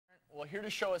Well, here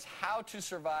to show us how to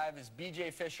survive is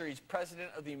BJ Fisher. He's president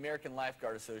of the American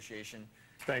Lifeguard Association.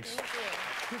 Thanks.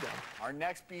 Our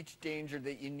next beach danger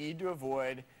that you need to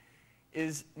avoid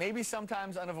is maybe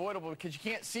sometimes unavoidable because you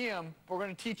can't see them. But we're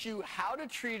going to teach you how to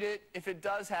treat it if it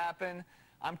does happen.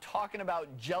 I'm talking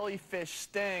about jellyfish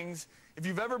stings. If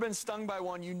you've ever been stung by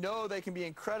one, you know they can be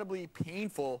incredibly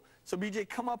painful. So BJ,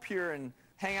 come up here and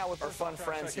hang out with our fun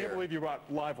friends here. I can't believe you brought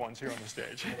live ones here on the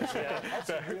stage. Yeah,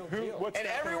 that's a real deal. And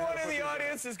everyone in the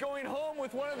audience is going home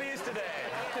with one of these today.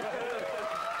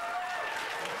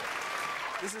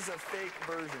 This is a fake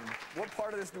version. What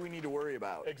part of this do we need to worry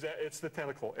about? Exactly. It's the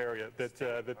tentacle area that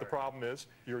the problem is.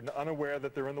 You're unaware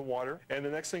that they're in the water, and the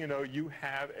next thing you know, you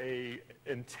have a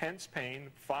intense pain,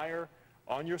 fire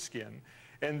on your skin,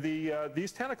 and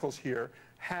these tentacles here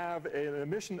have an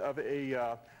emission of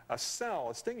a cell,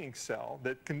 a stinging cell,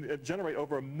 that can generate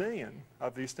over 1 million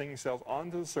of these stinging cells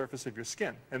onto the surface of your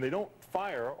skin. And they don't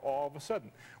fire all of a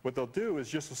sudden. What they'll do is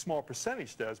just a small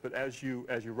percentage does, but as you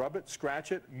rub it,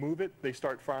 scratch it, move it, they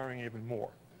start firing even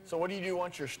more. So what do you do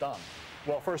once you're stung?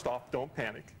 Well, first off, don't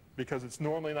panic, because it's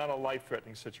normally not a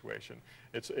life-threatening situation.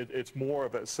 It's more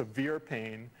of a severe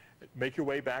pain. Make your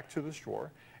way back to the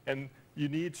shore, and you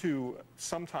need to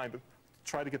sometime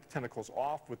try to get the tentacles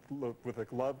off with a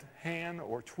gloved hand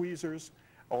or tweezers,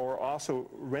 or also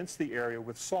rinse the area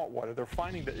with salt water. They're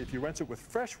finding that if you rinse it with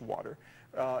fresh water,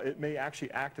 it may actually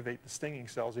activate the stinging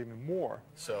cells even more.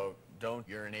 So don't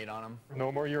urinate on them?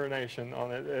 No more urination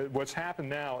on it. What's happened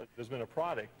now, there's been a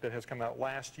product that has come out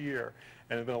last year,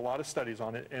 and there have been a lot of studies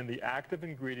on it, and the active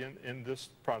ingredient in this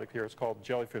product here is called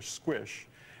Jellyfish Squish.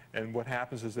 And what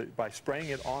happens is that by spraying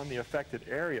it on the affected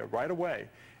area right away,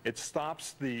 it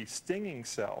stops the stinging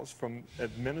cells from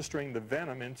administering the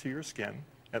venom into your skin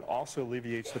and also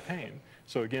alleviates the pain.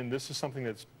 So again, this is something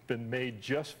that's been made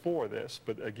just for this,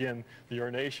 but again, the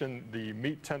urination, the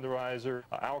meat tenderizer,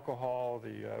 alcohol,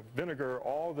 the vinegar,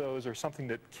 all those are something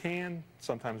that can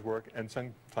sometimes work and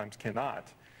sometimes cannot.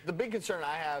 The big concern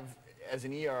I have as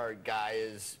an ER guy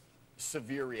is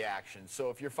severe reactions. So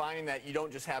if you're finding that you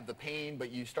don't just have the pain, but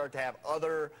you start to have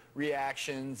other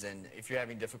reactions, and if you're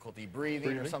having difficulty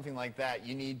breathing or something like that,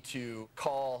 you need to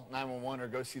call 911 or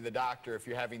go see the doctor if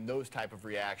you're having those type of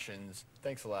reactions.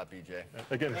 Thanks a lot, BJ.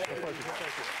 Again, it's a pleasure.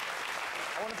 Thank you.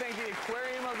 I want to thank the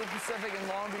Aquarium of the Pacific in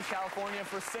Long Beach, California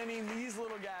for sending these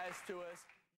little guys to us.